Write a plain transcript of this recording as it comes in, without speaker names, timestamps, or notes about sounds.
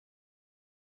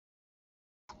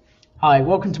Hi,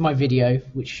 welcome to my video,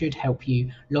 which should help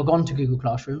you log on to Google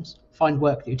Classrooms, find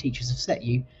work that your teachers have set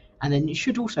you, and then it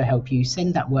should also help you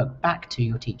send that work back to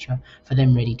your teacher for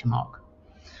them ready to mark.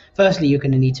 Firstly, you're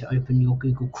going to need to open your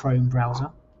Google Chrome browser.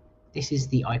 This is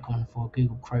the icon for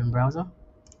Google Chrome browser.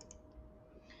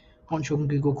 Once you're on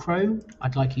Google Chrome,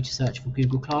 I'd like you to search for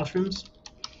Google Classrooms.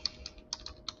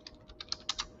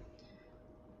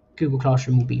 Google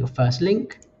Classroom will be your first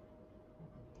link.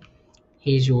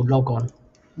 Here's your logon.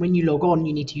 When you log on,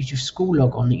 you need to use your school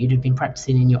logon that you'd have been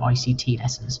practicing in your ICT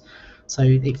lessons. So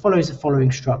it follows the following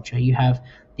structure. You have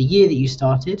the year that you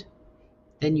started,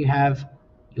 then you have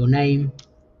your name,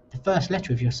 the first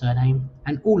letter of your surname,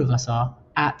 and all of us are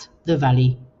at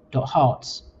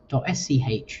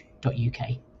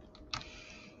thevalley.hearts.sch.uk.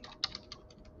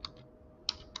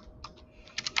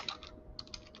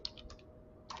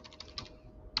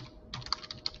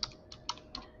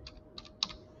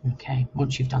 Okay,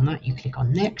 once you've done that, you click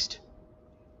on next.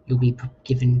 You'll be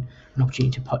given an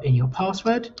opportunity to put in your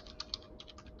password.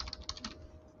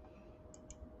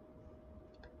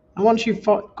 And once you've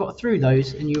got through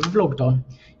those and you've logged on,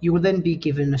 you will then be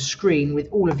given a screen with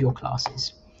all of your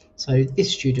classes. So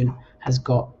this student has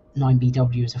got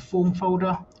 9BW as a form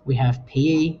folder. We have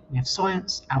PE, we have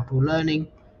science, outdoor learning,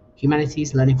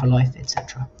 humanities, learning for life,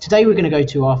 etc. Today we're going to go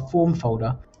to our form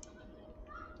folder.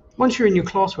 Once you're in your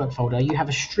classwork folder, you have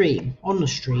a stream. On the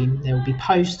stream, there will be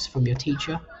posts from your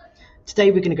teacher.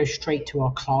 Today, we're going to go straight to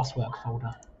our classwork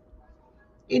folder.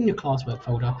 In your classwork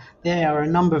folder, there are a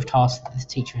number of tasks that the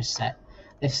teacher has set.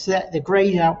 They've set the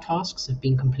grayed out tasks have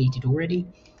been completed already,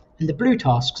 and the blue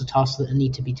tasks are tasks that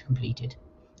need to be completed.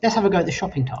 Let's have a go at the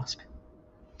shopping task.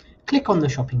 Click on the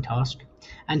shopping task,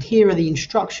 and here are the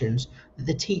instructions that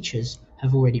the teachers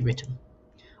have already written.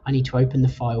 I need to open the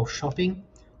file shopping,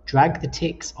 drag the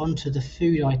ticks onto the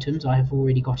food items I have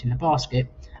already got in the basket,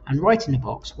 and write in the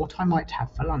box what I might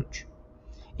have for lunch.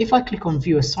 If I click on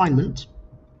View Assignment,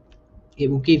 it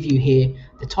will give you here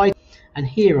the title, and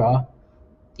here are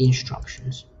the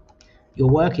instructions. Your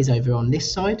work is over on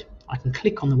this side. I can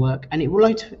click on the work, and it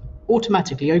will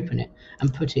automatically open it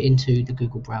and put it into the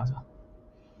Google browser.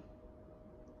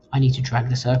 I need to drag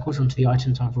the circles onto the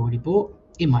items I've already bought.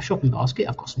 In my shopping basket,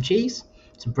 I've got some cheese,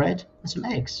 some bread, and some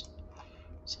eggs.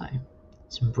 So,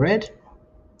 some bread,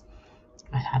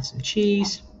 I have some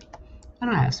cheese, and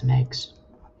I have some eggs.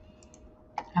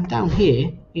 And down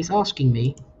here, it's asking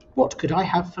me, what could I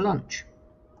have for lunch?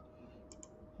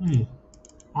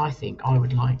 I think I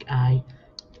would like an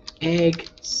egg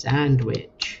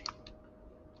sandwich.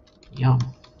 Yum.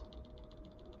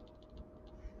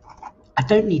 I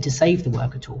don't need to save the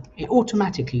work at all. It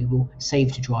automatically will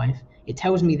save to Drive. It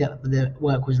tells me that the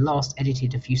work was last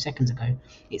edited a few seconds ago.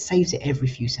 It saves it every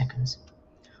few seconds.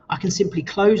 I can simply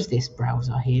close this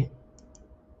browser here,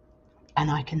 and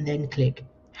I can then click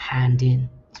Hand In.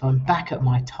 So I'm back at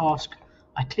my task.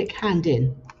 I click Hand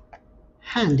In,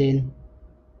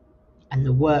 and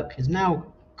the work has now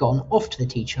gone off to the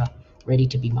teacher, ready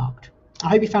to be marked. I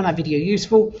hope you found that video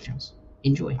useful.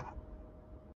 Enjoy.